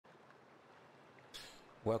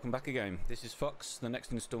Welcome back again. This is Fox, the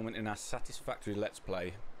next installment in our Satisfactory Let's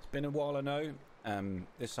Play. It's been a while, I know.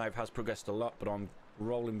 This save has progressed a lot, but I'm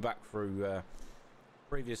rolling back through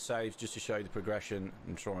previous saves just to show you the progression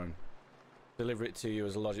and try and deliver it to you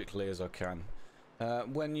as logically as I can.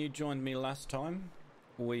 When you joined me last time,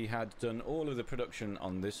 we had done all of the production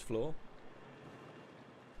on this floor.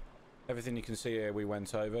 Everything you can see here we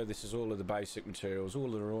went over. This is all of the basic materials, all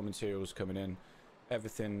of the raw materials coming in.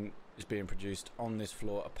 Everything is being produced on this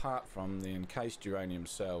floor apart from the encased uranium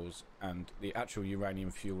cells and the actual uranium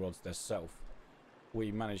fuel rods themselves. We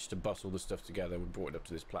managed to bust all the stuff together, we brought it up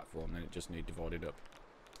to this platform, and it just needs divided up.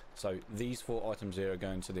 So these four items here are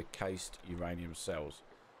going to the cased uranium cells.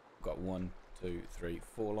 We've got 1, 2, 3,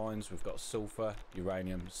 4 lines. We've got sulfur,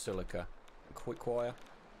 uranium, silica and quick wire.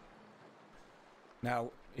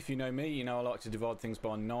 Now if you know me, you know I like to divide things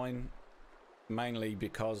by 9, mainly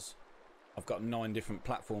because I've got 9 different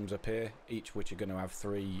platforms up here, each which are going to have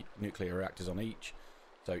 3 nuclear reactors on each.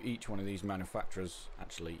 So each one of these manufacturers,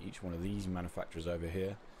 actually each one of these manufacturers over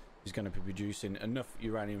here, is going to be producing enough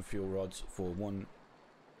uranium fuel rods for 1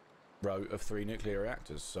 row of 3 nuclear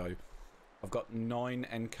reactors. So I've got 9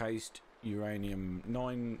 encased uranium,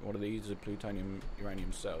 9, what are these, are plutonium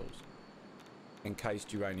uranium cells,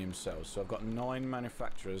 encased uranium cells. So I've got 9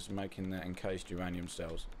 manufacturers making their encased uranium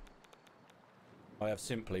cells. I have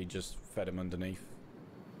simply just fed them underneath.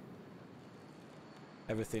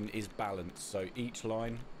 Everything is balanced, so each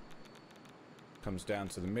line comes down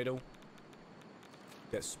to the middle,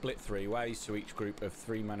 gets split 3 ways to each group of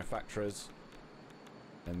 3 manufacturers,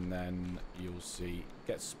 and then you'll see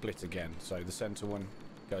gets split again. So the center one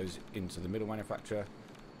goes into the middle manufacturer,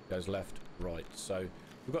 goes left, right. So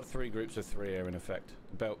we've got 3 groups of 3 here in effect.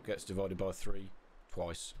 The belt gets divided by 3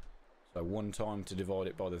 twice. So 1 time to divide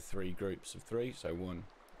it by the 3 groups of 3. So 1,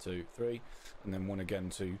 2, 3. And then 1 again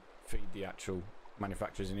to feed the actual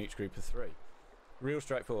manufacturers in each group of 3. Real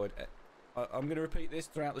straightforward. I'm going to repeat this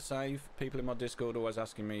throughout the save. People in my Discord always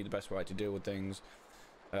asking me the best way to deal with things.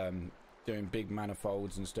 Doing big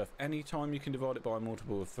manifolds and stuff. Anytime you can divide it by a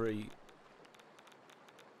multiple of 3,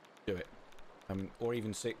 do it. Or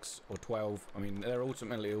even 6 or 12. I mean, they're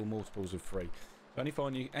ultimately all multiples of 3.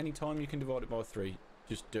 Anytime you can divide it by 3,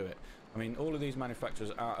 just do it. I mean, all of these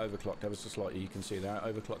manufacturers are overclocked ever so slightly. You can see they're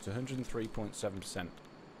overclocked to 103.7%,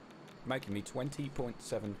 making me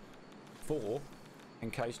 20.74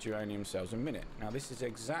 encased uranium cells a minute. Now this is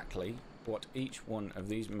exactly what each one of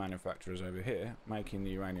these manufacturers over here making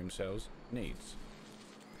the uranium cells needs.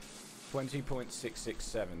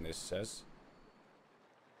 20.667 this says.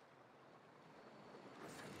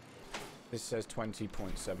 This says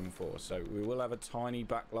 20.74, so we will have a tiny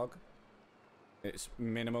backlog. It's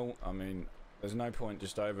minimal. I mean, there's no point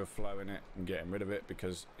just overflowing it and getting rid of it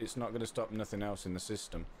because it's not going to stop nothing else in the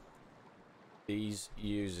system. These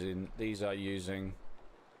are using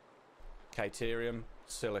deuterium,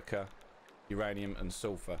 silica, uranium and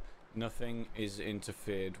sulfur. Nothing is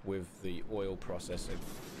interfered with the oil processing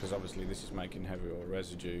because obviously this is making heavy oil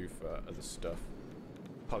residue for other stuff.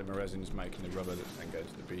 Polymer resin is making the rubber that then goes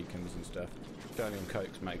to the beacons and stuff. Uranium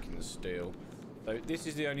coke's making the steel. So this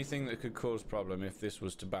is the only thing that could cause problem if this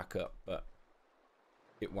was to back up, but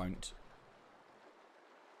it won't.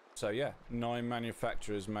 So yeah, 9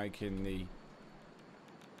 manufacturers making the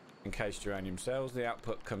encased uranium cells. The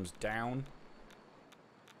output comes down.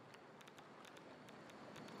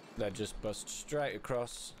 They're just bussed straight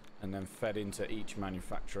across and then fed into each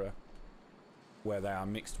manufacturer, where they are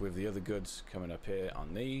mixed with the other goods coming up here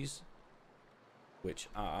on these, which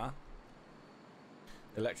are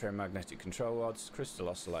electromagnetic control rods, crystal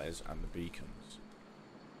oscillators and the beacons.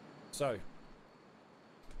 So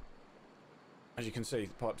as you can see,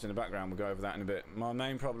 the pipes in the background, we'll go over that in a bit. My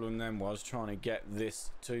main problem then was trying to get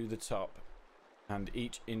this to the top, and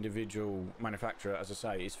each individual manufacturer, as I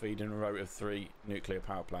say, is feeding a row of 3 nuclear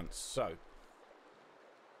power plants. So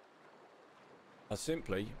I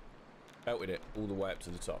simply belted it all the way up to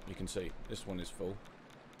the top. You can see this one is full.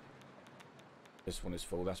 This one is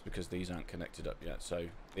full. That's because these aren't connected up yet. So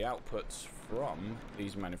the outputs from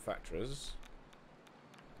these manufacturers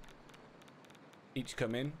each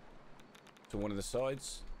come in to one of the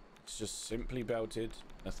sides. It's just simply belted,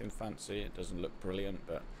 nothing fancy. It doesn't look brilliant,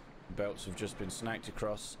 but the belts have just been snaked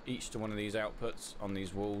across each to one of these outputs on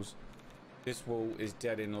these walls. This wall is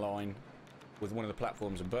dead in line with one of the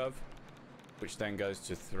platforms above, which then goes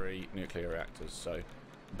to 3 nuclear reactors. So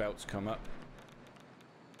belts come up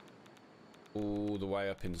all the way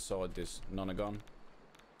up inside this nonagon.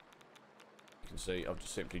 You can see I've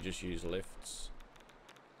simply just used lifts.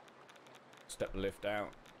 Step the lift out,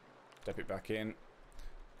 step it back in,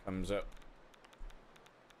 comes up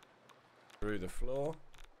through the floor,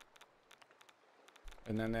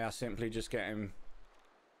 And then they are simply just getting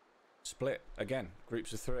split again,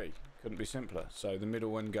 groups of 3. Couldn't be simpler. So the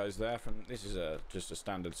middle one goes there from, this is just a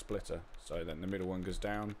standard splitter. So then the middle one goes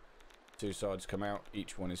down, 2 sides come out,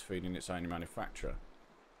 each one is feeding its own manufacturer.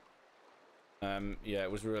 Yeah,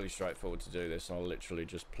 it was really straightforward to do this. I'll literally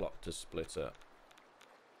just plop a splitter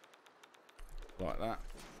like that.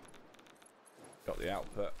 Got the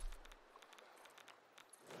output.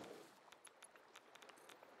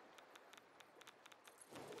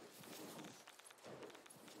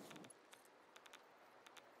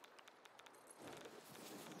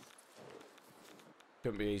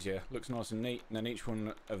 Couldn't be easier. Looks nice and neat. And then each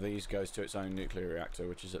one of these goes to its own nuclear reactor,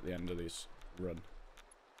 which is at the end of this run.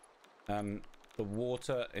 The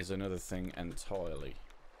water is another thing entirely.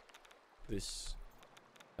 This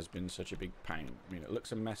has been such a big pain. I mean, it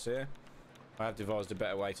looks a mess here. I have devised a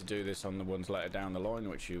better way to do this on the ones later down the line,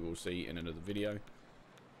 which you will see in another video.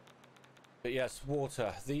 But yes,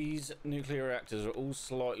 water. These nuclear reactors are all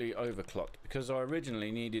slightly overclocked because I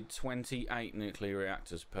originally needed 28 nuclear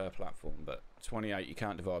reactors per platform, but 28 you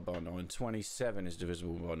can't divide by 9. 27 is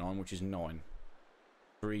divisible by 9, which is 9.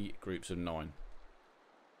 3 groups of 9.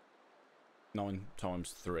 9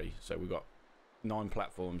 times 3. So we've got 9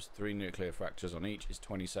 platforms, 3 nuclear reactors on each is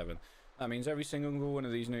 27. That means every single one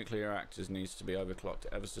of these nuclear reactors needs to be overclocked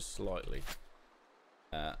ever so slightly.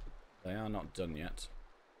 They are not done yet.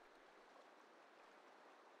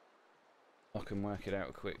 I can work it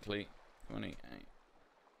out quickly. 28.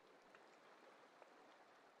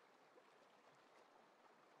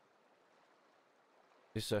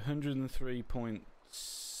 It's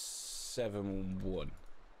 103.71.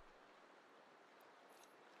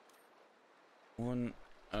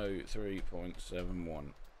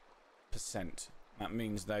 103.71%. That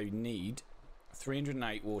means they need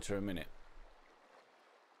 308 water a minute.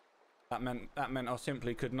 That meant I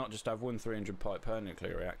simply could not just have one 300 pipe per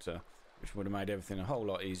nuclear reactor, which would have made everything a whole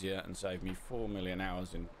lot easier and saved me 4 million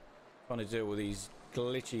hours in trying to deal with these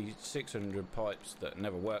glitchy 600 pipes that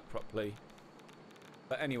never work properly.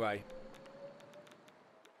 But anyway,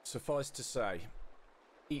 suffice to say,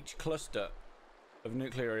 each cluster of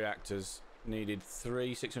nuclear reactors needed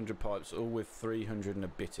 3 600 pipes, all with 300 and a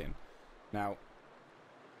bit in. Now,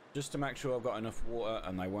 just to make sure I've got enough water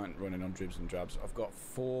and they weren't running on dribs and drabs, I've got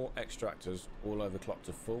 4 extractors all overclocked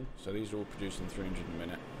to full, so these are all producing 300 a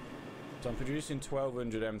minute. So I'm producing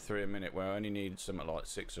 1200 M3 a minute, where I only need something like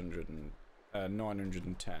 600 and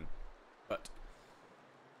 910. But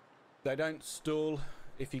they don't stall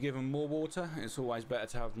if you give them more water. It's always better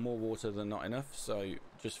to have more water than not enough. So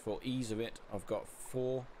just for ease of it, I've got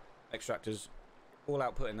 4 extractors all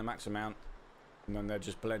outputting the max amount, and then they're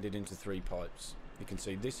just blended into 3 pipes. You can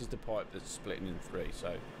see this is the pipe that's splitting in 3.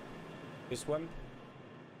 So this one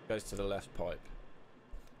goes to the left pipe.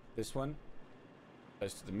 This one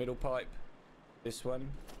goes to the middle pipe. This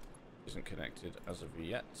one isn't connected as of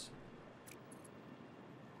yet.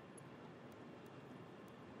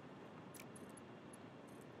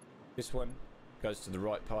 This one goes to the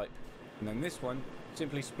right pipe, and then this one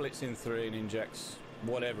simply splits in 3 and injects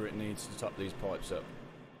whatever it needs to top these pipes up.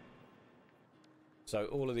 So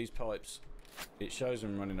all of these pipes, it shows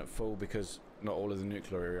them running at full because not all of the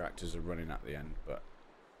nuclear reactors are running at the end, but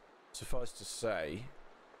suffice to say,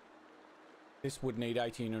 this would need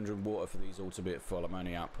 1800 water for these all to be at full. I'm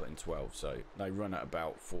only outputting 12, so they run at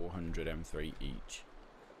about 400 M3 each.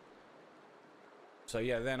 So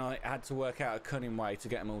yeah, then I had to work out a cunning way to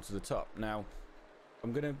get them all to the top. Now,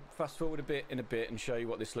 I'm going to fast forward a bit and show you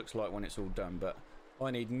what this looks like when it's all done, but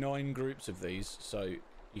I need 9 groups of these, so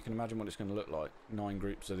you can imagine what it's going to look like. 9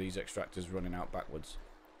 groups of these extractors running out backwards.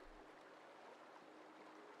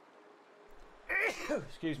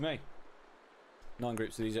 Excuse me. 9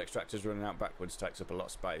 groups of these extractors running out backwards takes up a lot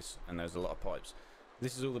of space, and there's a lot of pipes.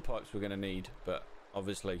 This is all the pipes we're going to need, but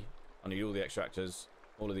obviously I need all the extractors,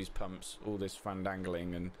 all of these pumps, all this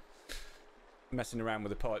fandangling and messing around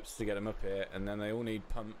with the pipes to get them up here, and then they all need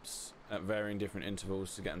pumps at varying different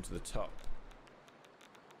intervals to get them to the top.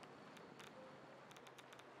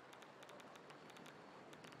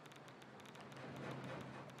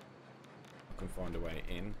 I can find a way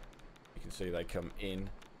in. You can see they come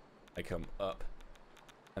in, they come up,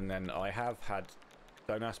 and then I have had,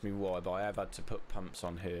 don't ask me why, but I have had to put pumps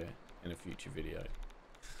on here in a future video.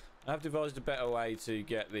 I have devised a better way to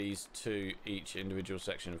get these to each individual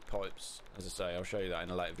section of pipes. As I say, I'll show you that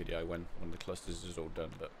in a later video when the clusters is all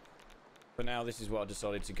done, but for now this is what I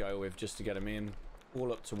decided to go with, just to get them in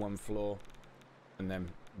all up to one floor and then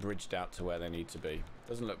bridged out to where they need to be.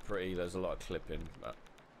 Doesn't look pretty, there's a lot of clipping, but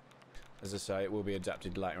as I say, it will be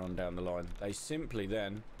adapted later on down the line. They simply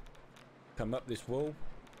then come up this wall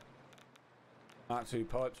Mark 2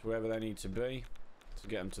 pipes wherever they need to be to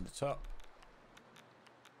get them to the top.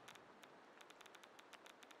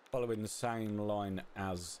 Following the same line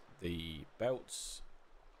as the belts.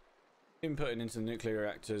 Inputting into the nuclear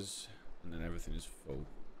reactors, and then everything is full.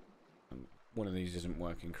 And one of these isn't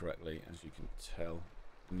working correctly, as you can tell.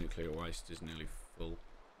 The nuclear waste is nearly full.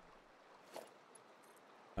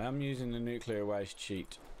 I am using the nuclear waste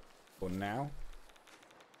sheet for now,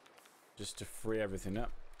 just to free everything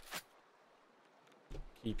up,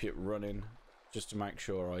 keep it running, just to make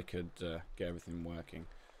sure I could get everything working.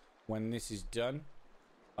 When this is done,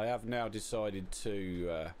 I have now decided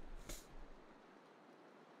to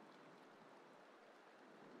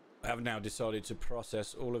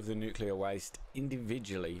process all of the nuclear waste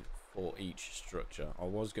individually for each structure. I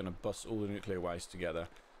was going to bus all the nuclear waste together,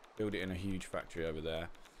 build it in a huge factory over there,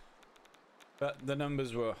 but the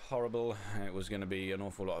numbers were horrible. It was going to be an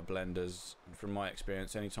awful lot of blenders. And from my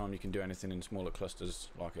experience, anytime you can do anything in smaller clusters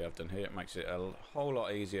like I have done here, it makes it a whole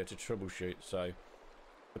lot easier to troubleshoot. So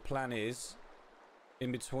the plan is,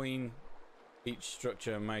 in between each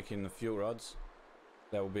structure making the fuel rods,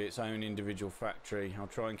 there will be its own individual factory. I'll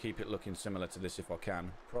try and keep it looking similar to this if I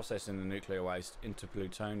can, processing the nuclear waste into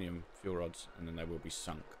plutonium fuel rods, and then they will be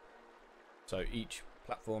sunk. So each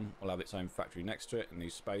platform will have its own factory next to it, and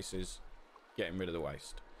these spaces getting rid of the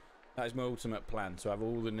waste. That is my ultimate plan, to have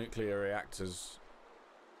all the nuclear reactors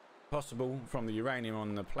possible from the uranium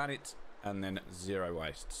on the planet, and then zero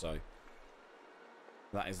waste. So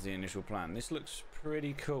that is the initial plan. This looks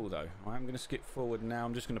pretty cool though. I'm going to skip forward now.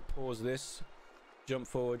 I'm just going to pause this, jump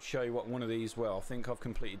forward, show you what one of these, well, I think I've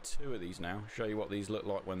completed 2 of these now, show you what these look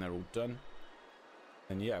like when they're all done,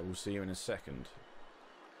 and yeah, we'll see you in a second.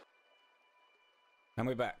 And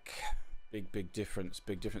we're back. Big difference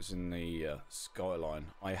in the skyline.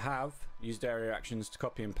 I have used area actions to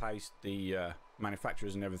copy and paste the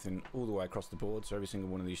manufacturers and everything all the way across the board, so every single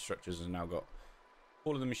one of these structures has now got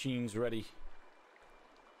all of the machines ready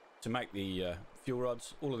to make the fuel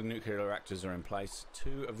rods. All of the nuclear reactors are in place.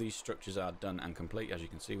 2 of these structures are done and complete, as you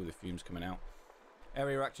can see, with the fumes coming out.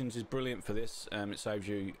 Area actions is brilliant for this. It saves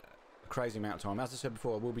you a crazy amount of time. As I said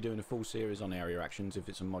before, I will be doing a full series on area actions if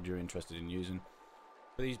it's a mod you're interested in using.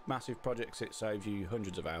 For these massive projects, it saves you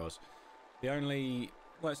hundreds of hours. The only,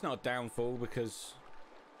 well, it's not a downfall because,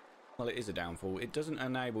 well, it is a downfall. It doesn't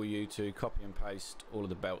enable you to copy and paste all of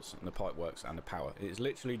the belts and the pipe works and the power. It's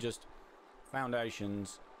literally just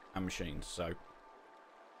foundations and machines. So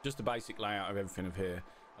just the basic layout of everything of here.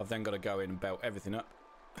 I've then got to go in and belt everything up.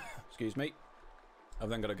 Excuse me. I've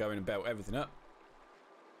then got to go in and belt everything up.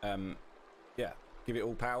 Yeah, give it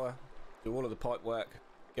all power, do all of the pipe work,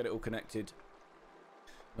 get it all connected.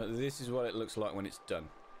 But this is what it looks like when it's done.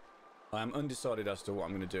 I am undecided as to what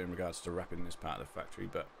I'm going to do in regards to wrapping this part of the factory,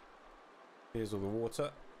 but here's all the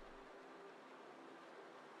water.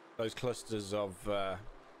 Those clusters of water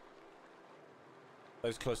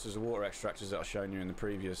extractors that I've shown you in the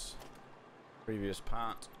previous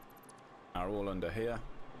part are all under here.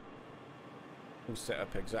 All set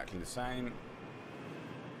up exactly the same.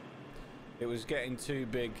 It was getting too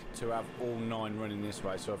big to have all 9 running this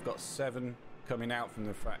way, so I've got 7 coming out from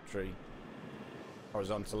the factory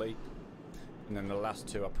horizontally, and then the last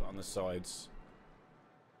 2 I put on the sides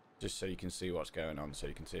just so you can see what's going on, so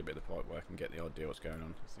you can see a bit of the pipe work and get the idea what's going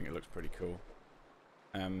on. I think it looks pretty cool.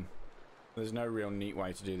 There's no real neat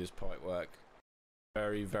way to do this pipe work.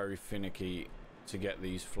 Very finicky to get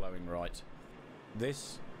these flowing right.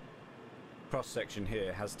 This cross section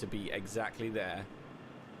here has to be exactly there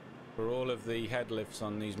for all of the head lifts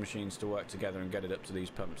on these machines to work together and get it up to these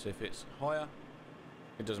pumps. If it's higher,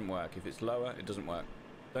 it doesn't work. If it's lower, it doesn't work.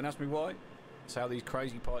 Don't ask me why. It's how these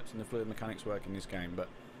crazy pipes and the fluid mechanics work in this game, but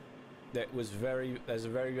there's a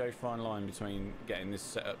very fine line between getting this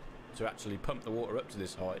set up to actually pump the water up to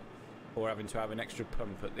this height, or having to have an extra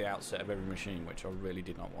pump at the outset of every machine, which I really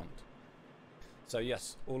did not want. So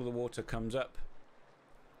yes, all of the water comes up,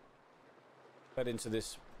 fed into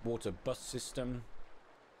this water bus system,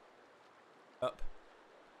 up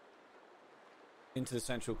into the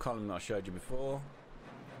central column that I showed you before.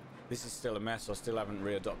 This is still a mess. I still haven't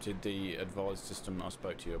readopted the advised system I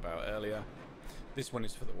spoke to you about earlier. This one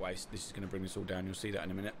is for the waste. This is going to bring this all down. You'll see that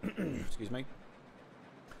in a minute. Excuse me.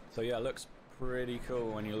 So yeah, it looks pretty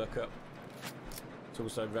cool when you look up. It's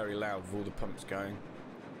also very loud with all the pumps going.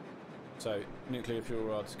 So nuclear fuel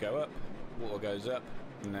rods go up, water goes up,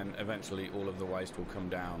 and then eventually all of the waste will come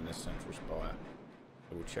down this central spire.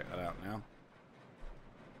 So we'll check that out now.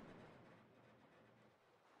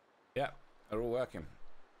 Yeah, they're all working.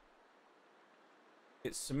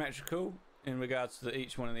 It's symmetrical in regards to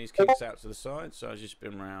each one of these kicks out to the side. So as you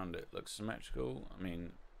spin around, it looks symmetrical. I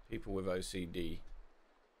mean, People with OCD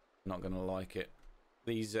not going to like it.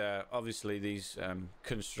 These obviously these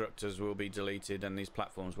constructors will be deleted, and these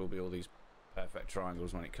platforms will be all these perfect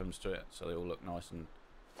triangles when it comes to it, so they all look nice and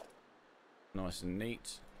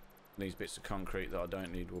neat. These bits of concrete that I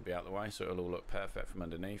don't need will be out of the way, so it'll all look perfect from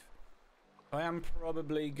underneath. I am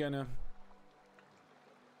probably gonna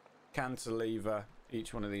cantilever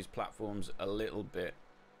each one of these platforms a little bit,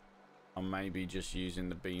 or maybe just using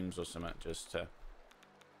the beams or something just to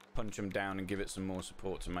punch them down and give it some more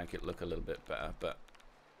support to make it look a little bit better. But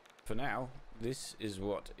for now, this is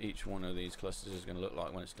what each one of these clusters is going to look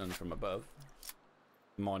like when it's done from above,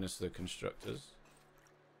 minus the constructors.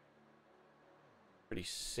 Pretty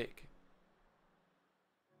sick.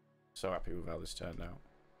 So happy with how this turned out.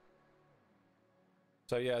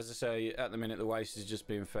 So yeah, as I say, at the minute the waste is just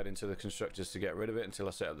being fed into the constructors to get rid of it until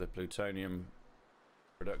I set up the plutonium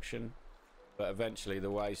production. But eventually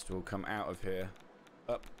the waste will come out of here,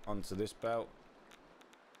 up onto this belt,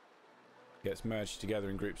 gets merged together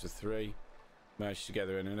in groups of 3, merged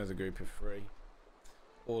together in another group of 3,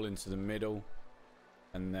 all into the middle,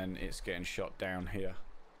 and then it's getting shot down here.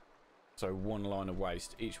 So one line of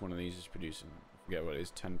waste, each one of these is producing, I forget what it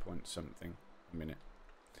is, 10 point something a minute.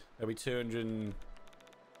 There'll be 200.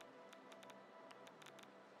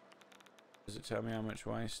 Does it tell me how much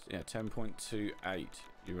waste? Yeah, 10.28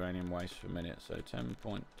 uranium waste per minute. So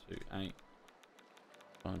 10.28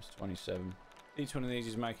 times 27. Each one of these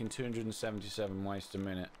is making 277 waste a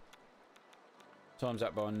minute. Times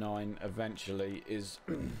that by 9 eventually is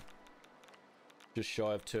just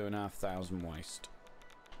shy of 2,500 waste.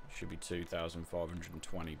 Should be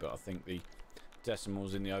 2,520, but I think the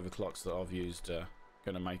decimals in the overclocks that I've used are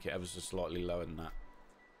going to make it ever so slightly lower than that.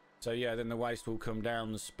 So yeah, then the waste will come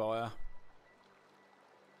down the spire.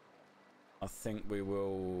 I think we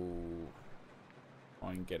will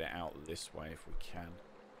try and get it out this way if we can.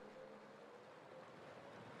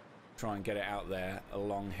 Try and get it out there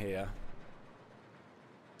along here,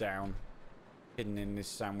 down, hidden in this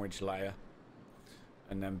sandwich layer,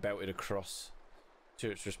 and then belted across to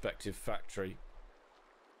its respective factory,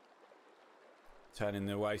 turning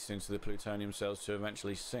the waste into the plutonium cells to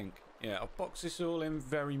eventually sink. Yeah, I'll box this all in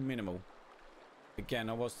very minimal. Again,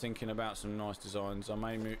 I was thinking about some nice designs. I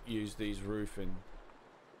may use these roofing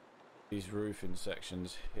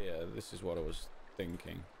sections here. This is what I was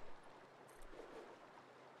thinking.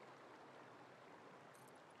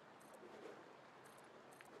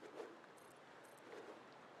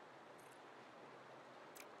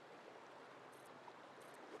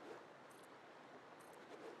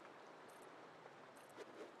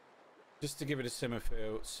 Just to give it a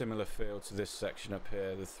similar feel to this section up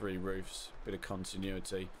here, the 3 roofs, bit of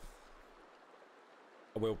continuity.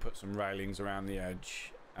 I will put some railings around the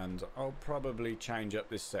edge, and I'll probably change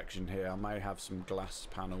up this section here. I may have some glass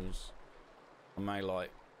panels. I may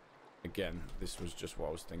again, this was just what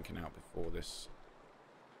I was thinking out before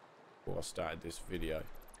I started this video.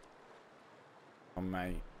 I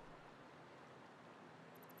may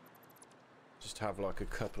just have like a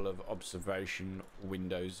couple of observation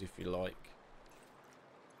windows, if you like,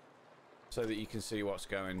 so that you can see what's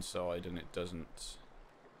going inside and it doesn't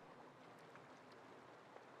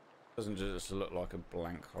just look like a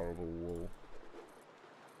blank horrible wall.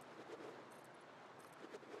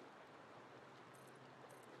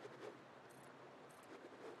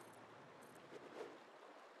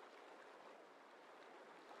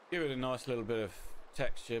 Give it a nice little bit of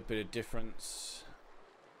texture, bit of difference.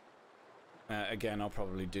 Again, I'll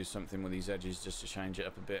probably do something with these edges just to change it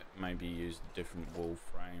up a bit. Maybe use the different wall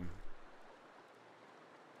frame.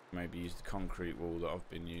 Maybe use the concrete wall that I've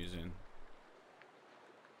been using.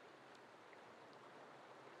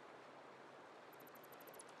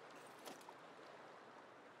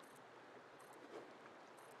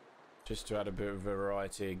 Just to add a bit of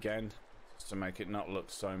variety again, just to make it not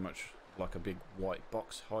look so much like a big white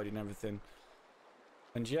box hiding everything.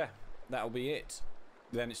 And yeah, that'll be it.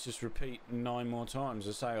 Then it's just repeat 9 more times.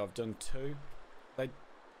 As I say, I've done 2. They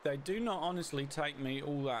do not honestly take me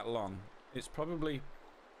all that long. It's probably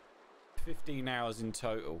 15 hours in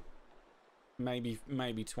total, maybe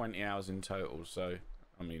 20 hours in total. So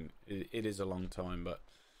I mean, it is a long time, but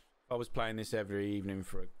if I was playing this every evening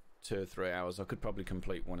for 2 or 3 hours, I could probably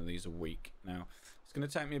complete one of these a week. Now it's going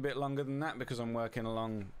to take me a bit longer than that because I'm working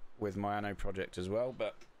along with my anode project as well,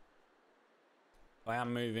 but I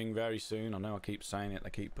am moving very soon. I know I keep saying it,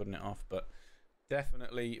 they keep putting it off, but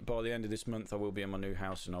definitely by the end of this month I will be in my new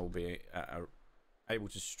house and I will be able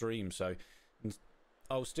to stream. So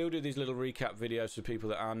I'll still do these little recap videos for people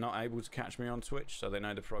that are not able to catch me on Twitch, so they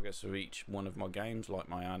know the progress of each one of my games, like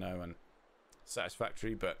my Anno and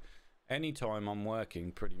Satisfactory. But anytime I'm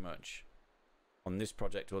working pretty much on this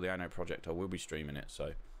project or the anode project, I will be streaming it.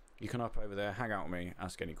 So you can hop over there, hang out with me,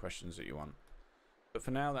 ask any questions that you want. But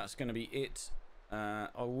for now, that's going to be it. I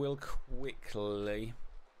will quickly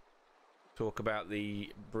talk about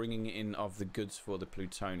the bringing in of the goods for the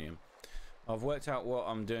plutonium. I've worked out what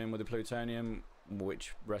I'm doing with the plutonium,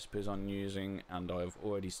 which recipes I'm using, and I've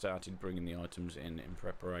already started bringing the items in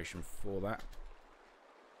preparation for that.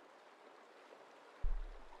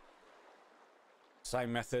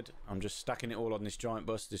 Same method, I'm just stacking it all on this giant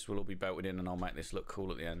bus. This will all be belted in and I'll make this look cool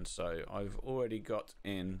at the end. So I've already got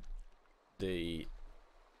in the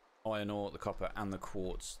iron ore, the copper and the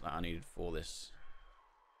quartz that I needed for this.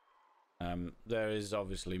 There is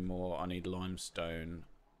obviously more. I need limestone,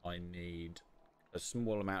 I need a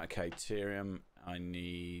small amount of caterium, I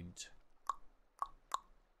need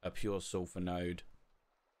a pure sulfur node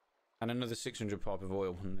and another 600 pipe of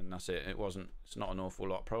oil, and then that's it. It's not an awful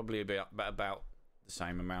lot, probably about the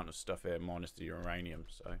same amount of stuff here minus the uranium.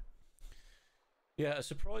 So yeah,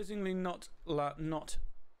 surprisingly not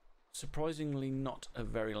a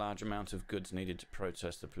very large amount of goods needed to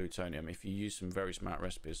process the plutonium if you use some very smart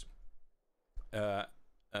recipes.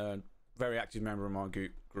 Very active member of my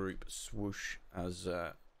group, Swoosh, has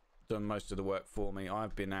done most of the work for me.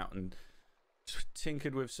 I've been out and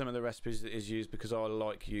tinkered with some of the recipes that is used because I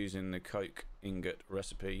like using the coke ingot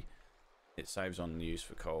recipe. It saves on the use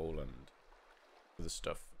for coal and other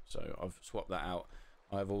stuff, so I've swapped that out.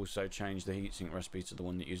 I've also changed the heatsink recipe to the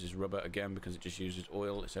one that uses rubber again because it just uses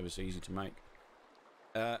oil. It's ever so easy to make.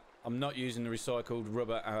 I'm not using the recycled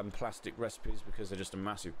rubber and plastic recipes because they're just a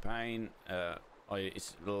massive pain.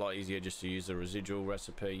 It's a lot easier just to use the residual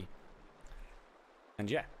recipe.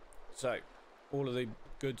 And yeah, so all of the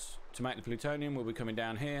goods to make the plutonium will be coming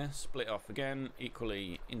down here, split off again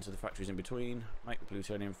equally into the factories in between, make the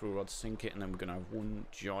plutonium fuel rod, sink it, and then we're going to have one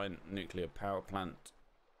giant nuclear power plant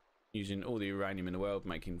using all the uranium in the world,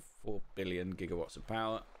 making 4 billion gigawatts of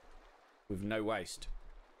power with no waste.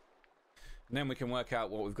 And then we can work out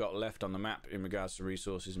what we've got left on the map in regards to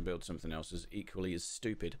resources and build something else as equally as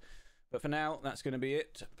stupid. But for now, that's going to be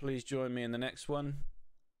it. Please join me in the next one.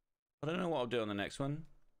 I don't know what I'll do on the next one.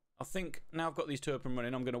 I think now I've got these two up and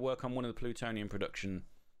running, I'm going to work on one of the plutonium production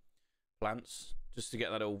plants just to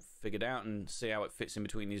get that all figured out and see how it fits in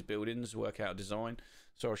between these buildings, work out a design.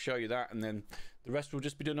 So I'll show you that, and then the rest will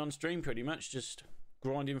just be done on stream pretty much, just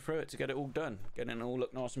grinding through it to get it all done, getting it all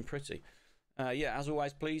look nice and pretty. Yeah, as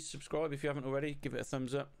always, please subscribe if you haven't already, give it a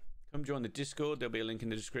thumbs up. Come join the Discord, there'll be a link in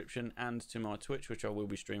the description, and to my Twitch, which I will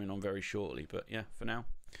be streaming on very shortly. But yeah, for now,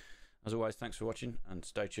 as always, thanks for watching and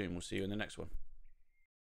stay tuned. We'll see you in the next one.